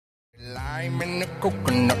lime in the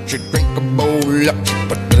coconut, you drink a bowl up. She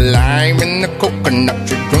put the lime in the coconut,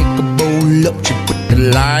 you drink a bowl up. She put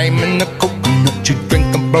the lime in the coconut, you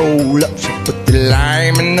drink a bowl up. She put the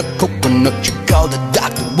lime in the coconut. You call the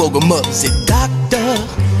doctor, woke him up, said, doctor,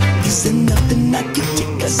 he said nothing I can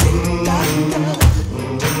take. I said, doctor.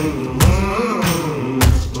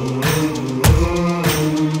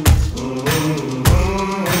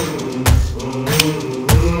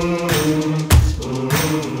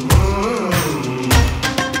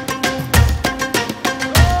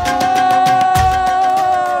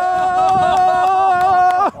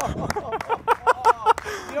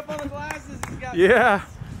 Yeah.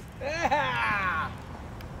 Yeah.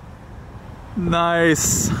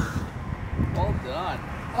 Nice. Well done.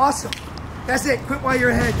 Awesome. That's it. Quit while you're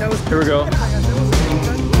ahead. That was. Here we go.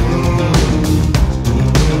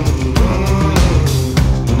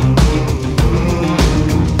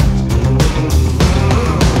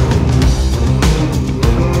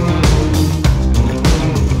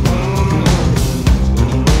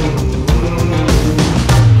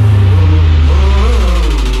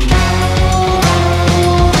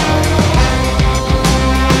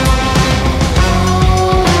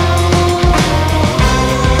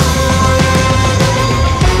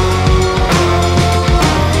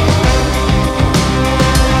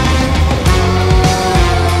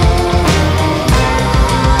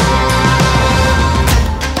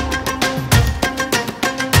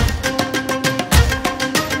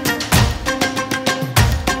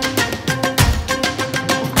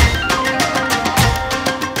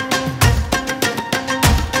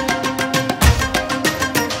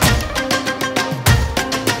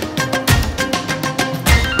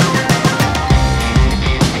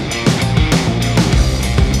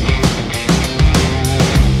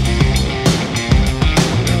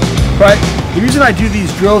 But the reason I do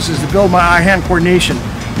these drills is to build my eye-hand coordination.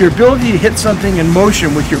 Your ability to hit something in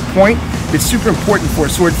motion with your point is super important for a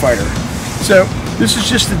sword fighter. So this is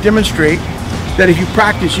just to demonstrate that if you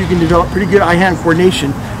practice, you can develop pretty good eye-hand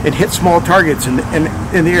coordination and hit small targets in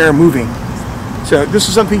the air moving. So this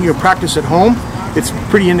is something you can practice at home. It's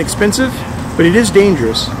pretty inexpensive, but it is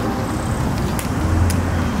dangerous.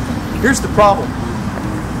 Here's the problem.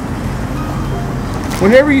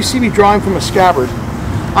 Whenever you see me drawing from a scabbard,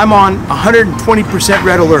 I'm on 120%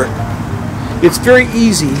 red alert. It's very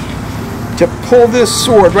easy to pull this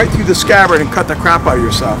sword right through the scabbard and cut the crap out of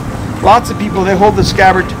yourself. Lots of people, they hold the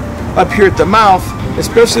scabbard up here at the mouth,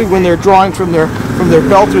 especially when they're drawing from their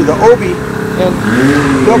belt or the obi, and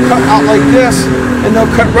they'll cut out like this, and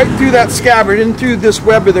they'll cut right through that scabbard and through this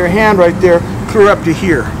web of their hand right there, clear up to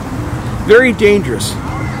here. Very dangerous.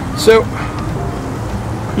 So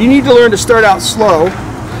you need to learn to start out slow.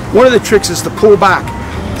 One of the tricks is to pull back.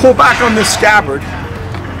 Pull back on this scabbard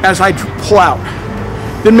as I pull out.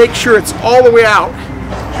 Then make sure it's all the way out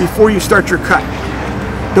before you start your cut.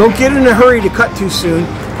 Don't get in a hurry to cut too soon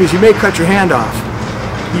because you may cut your hand off.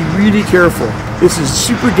 Be really careful. This is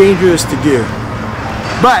super dangerous to do,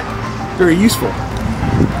 but very useful.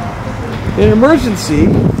 In an emergency,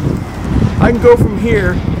 I can go from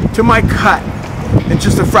here to my cut in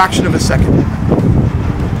just a fraction of a second.